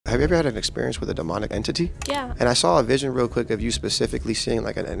have you ever had an experience with a demonic entity? Yeah. And I saw a vision real quick of you specifically seeing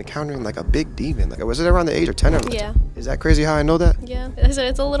like an encountering like a big demon. Like, was it around the age of 10 or 11? Yeah. Is that crazy how I know that? Yeah. I said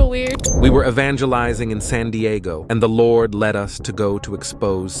it's a little weird. We were evangelizing in San Diego, and the Lord led us to go to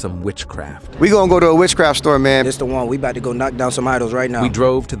expose some witchcraft. We gonna go to a witchcraft store, man. It's the one. We about to go knock down some idols right now. We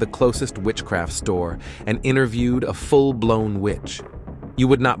drove to the closest witchcraft store and interviewed a full-blown witch. You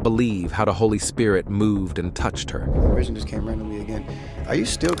would not believe how the Holy Spirit moved and touched her. The vision just came randomly again. Are you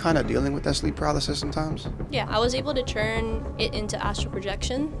still kind of dealing with that sleep paralysis sometimes? Yeah, I was able to turn it into astral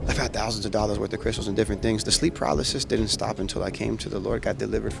projection. I've had thousands of dollars worth of crystals and different things. The sleep paralysis didn't stop until I came to the Lord, got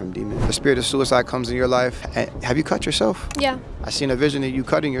delivered from demons. The spirit of suicide comes in your life. Have you cut yourself? Yeah. I seen a vision of you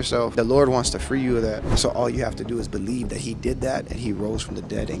cutting yourself. The Lord wants to free you of that. So all you have to do is believe that he did that and he rose from the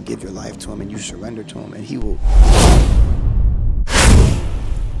dead, and give your life to him and you surrender to him, and he will.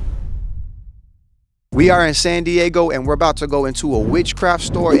 We are in San Diego and we're about to go into a witchcraft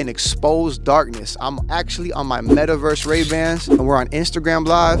store and expose darkness. I'm actually on my metaverse Ray-Bans and we're on Instagram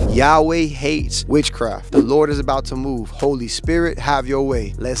Live. Yahweh hates witchcraft. The Lord is about to move. Holy Spirit, have your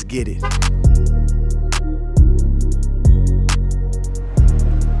way. Let's get it.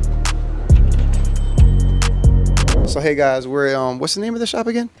 So hey guys, we're what's the name of the shop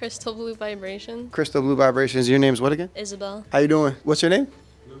again? Crystal Blue Vibration. Crystal Blue Vibrations. Your name's what again? Isabel. How you doing? What's your name?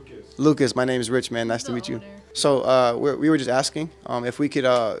 Lucas, my name is Rich, man. Nice to meet you. So we were just asking if we could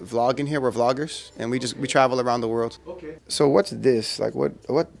vlog in here. We're vloggers, and we travel around the world. Okay. So what's this? Like what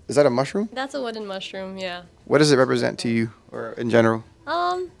is that, a mushroom? That's a wooden mushroom, yeah. What does it represent to you, or in general?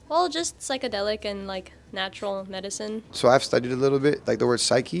 Well, just psychedelic and like natural medicine. So I've studied a little bit. Like the word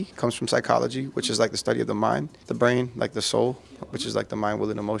psyche comes from psychology, which is like the study of the mind, the brain, like the soul, which is like the mind, will,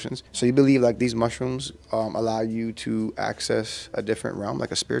 and emotions. So you believe like these mushrooms allow you to access a different realm,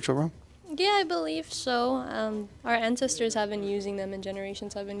 like a spiritual realm? Yeah, I believe so. Our ancestors have been using them, and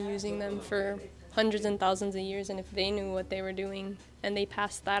generations have been using them for hundreds and thousands of years, and if they knew what they were doing and they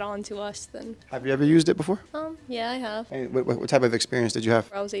passed that on to us, then... Have you ever used it before? Yeah, I have. And what type of experience did you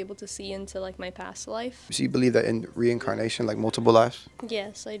have? I was able to see into like my past life. So you believe that in reincarnation, like multiple lives?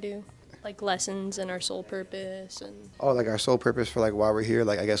 Yes, I do. Like lessons and our soul purpose and... Oh, like our soul purpose for like why we're here.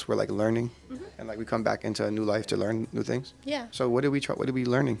 Like I guess we're like learning, and like we come back into a new life to learn new things. Yeah. So what did we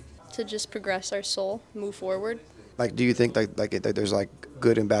learning? To just progress our soul, move forward. Like, do you think that there's like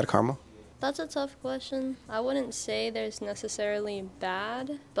good and bad karma? That's a tough question. I wouldn't say there's necessarily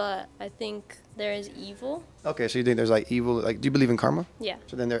bad, but I think there is evil. Okay, so you think there's like evil? Like, do you believe in karma? Yeah.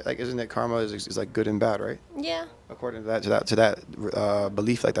 So then there, like, isn't it karma is like good and bad, right? Yeah. According to that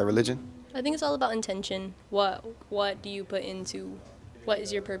belief, like that religion. I think it's all about intention. What do you put into? What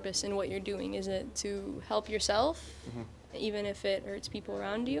is your purpose in what you're doing? Is it to help yourself, even if it hurts people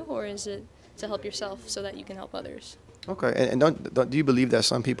around you, or is it to help yourself so that you can help others? Okay, and do you believe that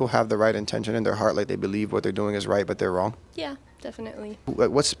some people have the right intention in their heart, like they believe what they're doing is right, but they're wrong? Yeah, definitely.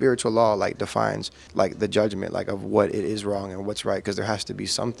 What spiritual law like defines like the judgment, like of what it is wrong and what's right? Because there has to be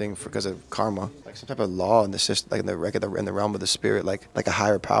something because of karma, like some type of law in the system, like in the realm of the spirit, like a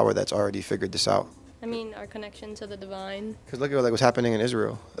higher power that's already figured this out. I mean, our connection to the divine. Because look at like what's happening in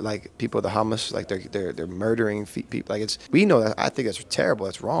Israel. Like people, the Hamas, like they're murdering people. Like we know that. I think it's terrible.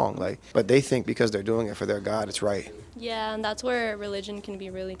 It's wrong. Like, but they think because they're doing it for their God, it's right. Yeah, and that's where religion can be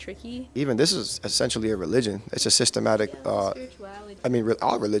really tricky. Even this is essentially a religion. It's a systematic. Spirituality. I mean,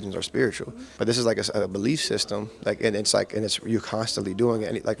 all religions are spiritual, but this is like a belief system. Like, and it's you're constantly doing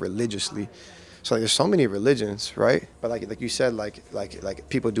it, like religiously. So like, there's so many religions, right? But like you said, like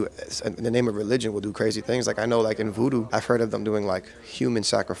people do in the name of religion will do crazy things. Like I know, like in voodoo, I've heard of them doing like human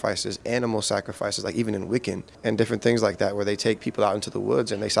sacrifices, animal sacrifices, like even in Wiccan and different things like that, where they take people out into the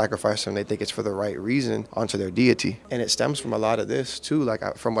woods and they sacrifice them. They think it's for the right reason onto their deity, and it stems from a lot of this too.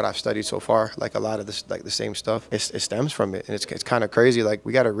 Like from what I've studied so far, like a lot of this, like the same stuff, it stems from it, and it's kind of crazy. Like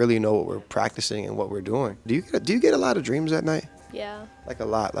we got to really know what we're practicing and what we're doing. Do you get a lot of dreams at night? Yeah. Like a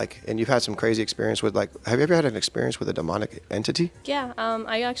lot, like, and you've had some crazy experience with, like, have you ever had an experience with a demonic entity? Yeah,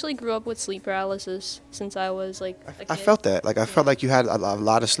 I actually grew up with sleep paralysis since I was like a kid. I felt that, like, I felt like you had a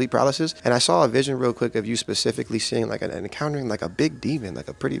lot of sleep paralysis, and I saw a vision real quick of you specifically seeing, like, encountering, like, a big demon, like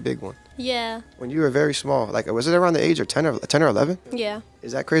a pretty big one. Yeah. When you were very small, like, was it around the age of 10 or 11? Yeah.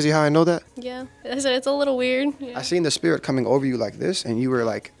 Is that crazy how I know that? Yeah. I said it's a little weird. Yeah. I seen the spirit coming over you like this, and you were,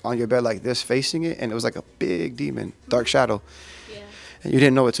 like, on your bed like this, facing it, and it was like a big demon, dark shadow. And you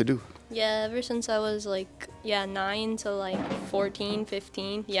didn't know what to do. Yeah, ever since I was like, 9 to like 14,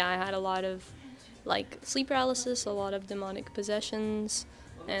 15, I had a lot of like sleep paralysis, a lot of demonic possessions,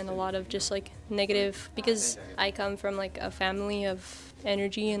 and a lot of just like negative, because I come from like a family of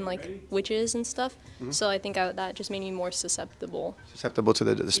energy and like witches and stuff. So I think that just made me more susceptible. Susceptible to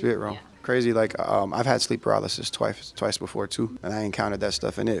the spirit realm. Yeah. Crazy. Like I've had sleep paralysis twice before too, and I encountered that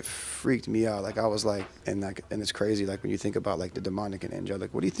stuff, and it freaked me out. Like I was like, and it's crazy. Like when you think about like the demonic and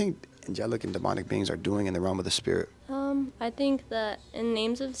angelic, what do you think angelic and demonic beings are doing in the realm of the spirit? I think that in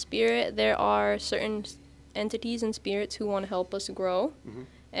names of spirit, there are certain entities and spirits who want to help us grow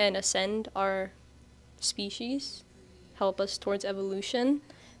and ascend our species, help us towards evolution.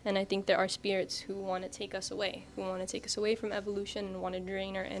 And I think there are spirits who want to take us away, from evolution and want to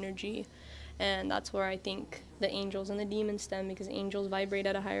drain our energy. And that's where I think the angels and the demons stem, because angels vibrate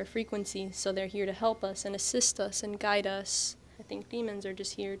at a higher frequency, so they're here to help us and assist us and guide us. I think demons are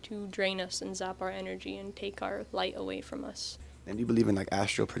just here to drain us and zap our energy and take our light away from us. And do you believe in like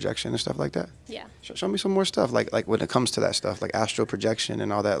astral projection and stuff like that? Yeah. Show me some more stuff, like when it comes to that stuff, like astral projection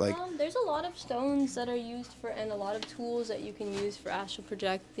and all that. Like, there's a lot of stones that are used for, and a lot of tools that you can use for astral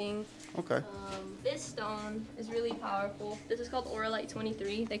projecting. okay. This stone is really powerful. This is called Auralite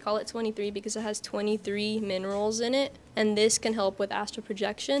 23. They call it 23 because it has 23 minerals in it. And this can help with astral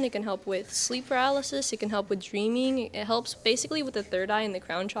projection. It can help with sleep paralysis. It can help with dreaming. It helps basically with the third eye and the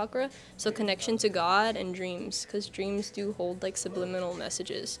crown chakra. So connection to God and dreams, because dreams do hold like subliminal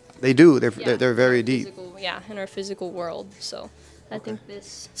messages. They do. They're very deep. In our physical world. So I think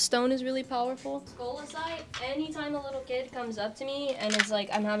this stone is really powerful. Scolasite, anytime a little kid comes up to me and is like,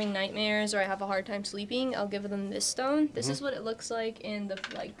 I'm having nightmares or I have a hard time sleeping, I'll give them this stone. This is what it looks like in the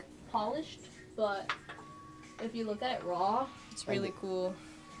like polished, but if you look at it raw, it's really cool.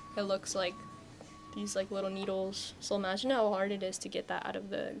 It looks like these like little needles. So imagine how hard it is to get that out of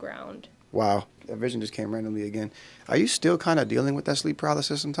the ground. Wow. That vision just came randomly again. Are you still kind of dealing with that sleep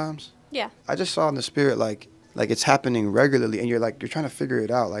paralysis sometimes? Yeah. I just saw in the spirit like it's happening regularly, and you're trying to figure it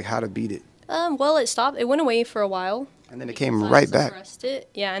out, like how to beat it. Well, it stopped. It went away for a while. And then it came right back.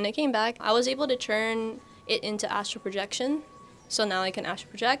 Yeah, and it came back. I was able to turn it into astral projection. So now I can astral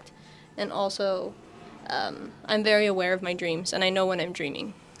project. And also, I'm very aware of my dreams, and I know when I'm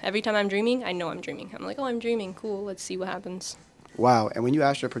dreaming. Every time I'm dreaming, I know I'm dreaming. I'm like, oh, I'm dreaming. Cool. Let's see what happens. Wow. And when you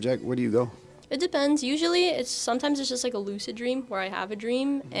astral project, where do you go? It depends. Usually, sometimes it's just like a lucid dream where I have a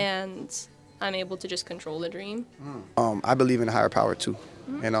dream and I'm able to just control the dream. I believe in a higher power too.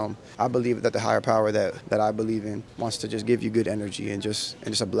 And I believe that the higher power that I believe in wants to just give you good energy and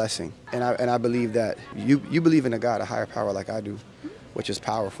just a blessing. And I believe that you believe in a God, a higher power like I do, which is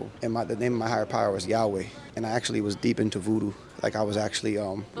powerful. And the name of my higher power was Yahweh. And I actually was deep into voodoo. Like I was actually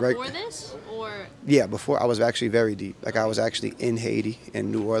before this, or yeah, before I was actually very deep. Like I was actually in Haiti,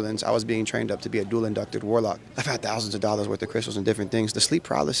 in New Orleans. I was being trained up to be a dual inducted warlock. I've had thousands of dollars worth of crystals and different things. The sleep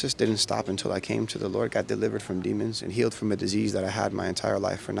paralysis didn't stop until I came to the Lord, got delivered from demons, and healed from a disease that I had my entire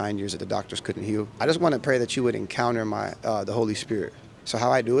life for 9 years that the doctors couldn't heal. I just want to pray that you would encounter the Holy Spirit. So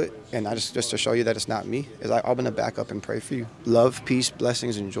how I do it, and I just to show you that it's not me, is I'm going to back up and pray for you. Love, peace,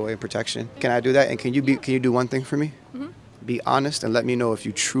 blessings, and joy and protection. Can I do that? And can you do one thing for me? Be honest and let me know if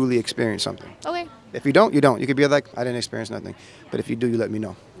you truly experience something. Okay. If you don't, you don't. You could be like, I didn't experience nothing. But if you do, you let me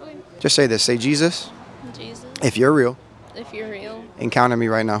know. Okay. Just say this. Say, Jesus, if you're real, encounter me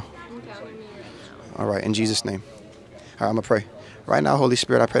right now. All right, in Jesus' name. All right, I'm going to pray. Right now, Holy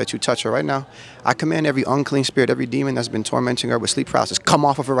Spirit, I pray that you touch her right now. I command every unclean spirit, every demon that's been tormenting her with sleep paralysis, come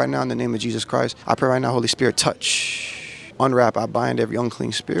off of her right now in the name of Jesus Christ. I pray right now, Holy Spirit, touch. Unwrap, I bind every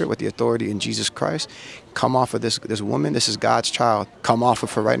unclean spirit with the authority in Jesus Christ. Come off of this woman. This is God's child. Come off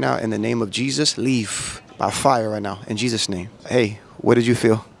of her right now in the name of Jesus. Leave by fire right now in Jesus' name. Hey, what did you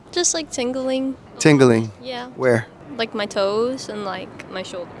feel? Just like tingling. Tingling? Yeah. Where? Like my toes and like my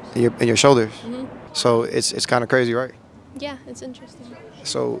shoulders. In your shoulders? So it's kind of crazy, right? Yeah, it's interesting.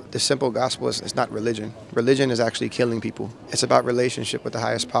 So the simple gospel is it's not religion. Religion is actually killing people. It's about relationship with the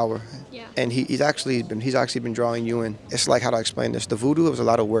highest power. Yeah. And he's actually been drawing you in. It's like, how do I explain this? The voodoo, it was a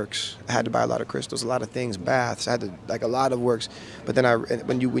lot of works. I had to buy a lot of crystals, a lot of things, baths. I had to like a lot of works. But then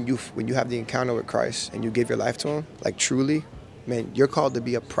when you have the encounter with Christ and you give your life to him, like truly, man, you're called to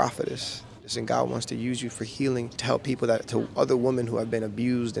be a prophetess. And God wants to use you for healing, to help people, to other women who have been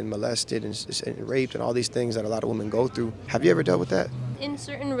abused and molested and raped and all these things that a lot of women go through. Have you ever dealt with that? In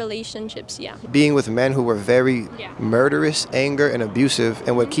certain relationships, yeah. Being with men who were very murderous, anger, and abusive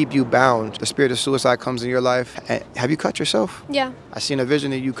and would keep you bound. The spirit of suicide comes in your life. And have you cut yourself? Yeah. I seen a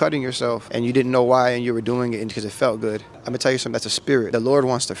vision of you cutting yourself and you didn't know why and you were doing it because it felt good. I'm going to tell you something. That's a spirit. The Lord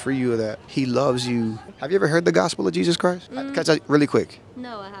wants to free you of that. He loves you. Have you ever heard the gospel of Jesus Christ? Catch that really quick.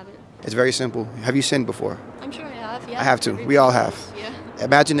 No, I haven't. It's very simple. Have you sinned before? I'm sure I have, yeah. I have to. We all have. Yeah.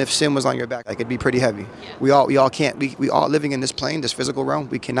 Imagine if sin was on your back, like it'd be pretty heavy. We all can't, we all living in this plane, this physical realm,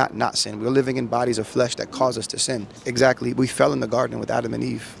 we cannot not sin. We're living in bodies of flesh that cause us to sin. Exactly, we fell in the garden with Adam and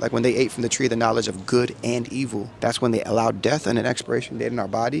Eve. Like when they ate from the tree of the knowledge of good and evil, that's when they allowed death and an expiration date in our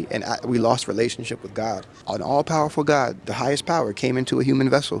body, and we lost relationship with God. An all-powerful God, the highest power, came into a human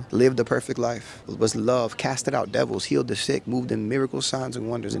vessel, lived a perfect life, was love, casted out devils, healed the sick, moved in miracles, signs, and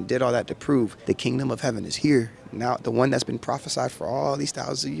wonders, and did all that to prove the kingdom of heaven is here. Now, the one that's been prophesied for all these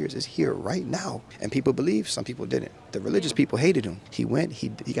thousands of years is here right now. And people believe, some people didn't. The religious people hated him. He went, he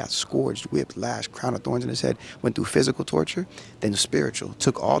got scourged, whipped, lashed, crown of thorns in his head, went through physical torture, then spiritual,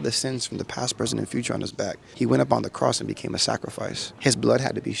 took all the sins from the past, present, and future on his back. He went up on the cross and became a sacrifice. His blood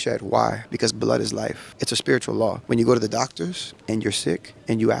had to be shed. Why? Because blood is life. It's a spiritual law. When you go to the doctors and you're sick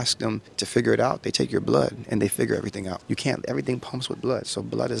and you ask them to figure it out, they take your blood and they figure everything out. You can't, everything pumps with blood. So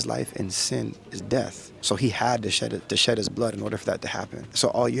blood is life and sin is death. So he had to shed his blood in order for that to happen. So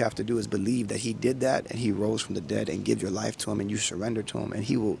all you have to do is believe that he did that and he rose from the dead, and give your life to him and you surrender to him, and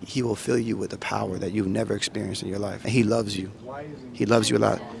he will fill you with the power that you've never experienced in your life. And he loves you. He loves you a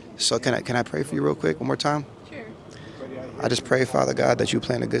lot. So can I pray for you real quick one more time? Sure. I just pray, Father God, that you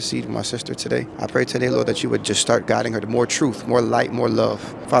plant a good seed in my sister today. I pray today, Lord, that you would just start guiding her to more truth, more light, more love.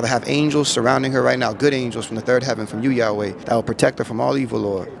 Father, have angels surrounding her right now, good angels from the third heaven, from you, Yahweh, that will protect her from all evil,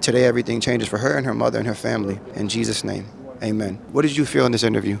 Lord. Today, everything changes for her and her mother and her family. In Jesus' name, amen. What did you feel in this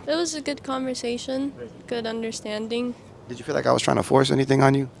interview? It was a good conversation, good understanding. Did you feel like I was trying to force anything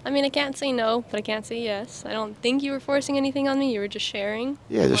on you? I mean, I can't say no, but I can't say yes. I don't think you were forcing anything on me. You were just sharing.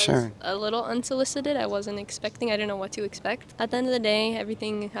 Yeah, just sharing. A little unsolicited. I wasn't expecting. I didn't know what to expect. At the end of the day,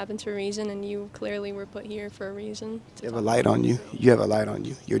 everything happens for a reason, and you clearly were put here for a reason. You have a light on you. You have a light on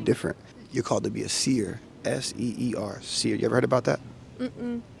you. You're different. You're called to be a seer. S-E-E-R. Seer. You ever heard about that?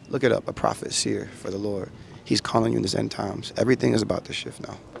 Mm-mm. Look it up. A prophet, seer for the Lord. He's calling you in this end times. Everything is about to shift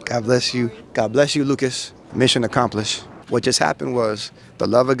now. God bless you. God bless you, Lucas. Mission accomplished. What just happened was the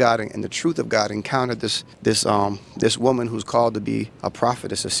love of God and the truth of God encountered this woman who's called to be a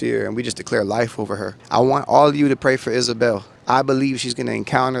prophetess, a seer, and we just declare life over her. I want all of you to pray for Isabel. I believe she's going to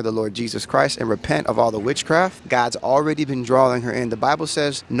encounter the Lord Jesus Christ and repent of all the witchcraft. God's already been drawing her in. The Bible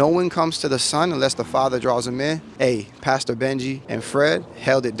says no one comes to the Son unless the Father draws him in. Hey, Pastor Benji and Fred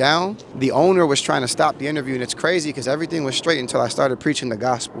held it down. The owner was trying to stop the interview, and it's crazy because everything was straight until I started preaching the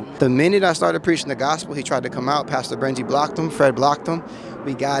gospel. The minute I started preaching the gospel, he tried to come out. Pastor Benji blocked him. Fred blocked him.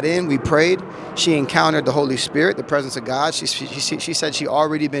 We got in, we prayed. She encountered the Holy Spirit, the presence of God. She said she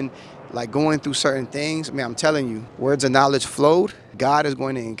already been like going through certain things. Man, I'm telling you, words of knowledge flowed. God is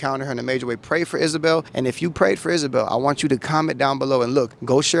going to encounter her in a major way. Pray for Isabel. And if you prayed for Isabel, I want you to comment down below and look,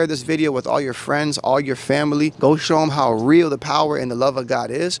 go share this video with all your friends, all your family. Go show them how real the power and the love of God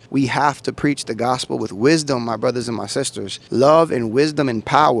is. We have to preach the gospel with wisdom, my brothers and my sisters. Love and wisdom and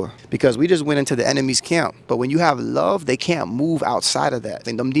power, because we just went into the enemy's camp. But when you have love, they can't move outside of that.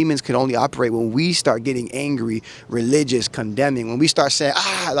 And them demons can only operate when we start getting angry, religious, condemning. When we start saying,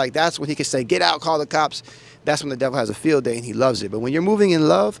 like that's when he can say, get out, call the cops. That's when the devil has a field day and he loves it. But when you're moving in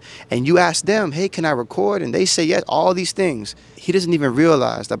love and you ask them, hey, can I record? And they say yes, all these things. He doesn't even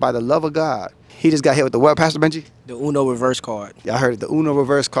realize that by the love of God, he just got hit with the what, Pastor Benji? The Uno reverse card. Y'all heard it, the Uno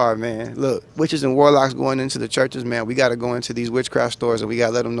reverse card, man. Look, witches and warlocks going into the churches, man. We got to go into these witchcraft stores and we got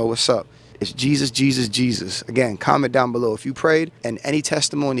to let them know what's up. It's Jesus, Jesus, Jesus. Again, comment down below if you prayed and any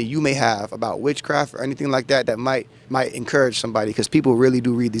testimony you may have about witchcraft or anything like that that might encourage somebody, because people really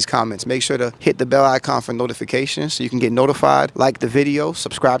do read these comments. Make sure to hit the bell icon for notifications so you can get notified. Like the video,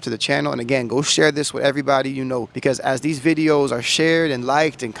 subscribe to the channel, and again, go share this with everybody you know, because as these videos are shared and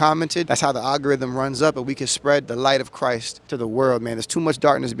liked and commented, that's how the algorithm runs up and we can spread the light of Christ to the world, man. There's too much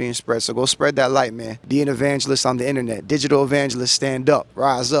darkness being spread, so go spread that light, man. Be an evangelist on the internet. Digital evangelist, stand up,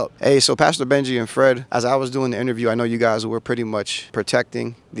 rise up. Hey, so Pastor Benji and Fred, as I was doing the interview, I know you guys were pretty much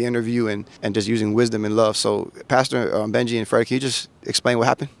protecting the interview and just using wisdom and love. So Pastor Benji and Fred, can you just explain what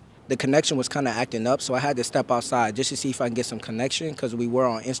happened? The connection was kind of acting up, so I had to step outside just to see if I can get some connection, because we were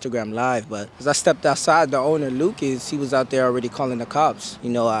on Instagram Live. But as I stepped outside, the owner, Lucas, he was out there already calling the cops.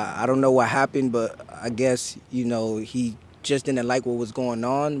 You know, I don't know what happened, but I guess, you know, he just didn't like what was going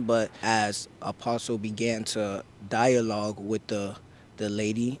on. But as Apostle began to dialogue with the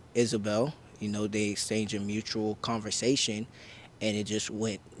lady, Isabel, you know, they exchanged a mutual conversation, and it just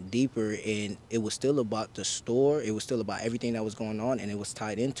went deeper, and it was still about the store. It was still about everything that was going on, and it was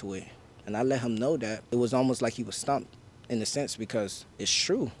tied into it. And I let him know that. It was almost like he was stumped in a sense, because it's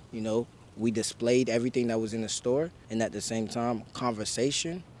true, you know. We displayed everything that was in the store, and at the same time,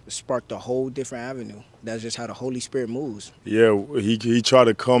 conversation It sparked a whole different avenue. That's just how the Holy Spirit moves. Yeah, he tried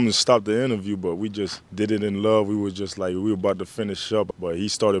to come and stop the interview, but we just did it in love. We were just like, we were about to finish up, but he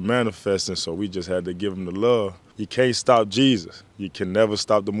started manifesting, so we just had to give him the love. You can't stop Jesus. You can never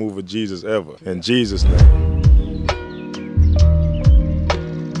stop the move of Jesus ever. In Jesus' name.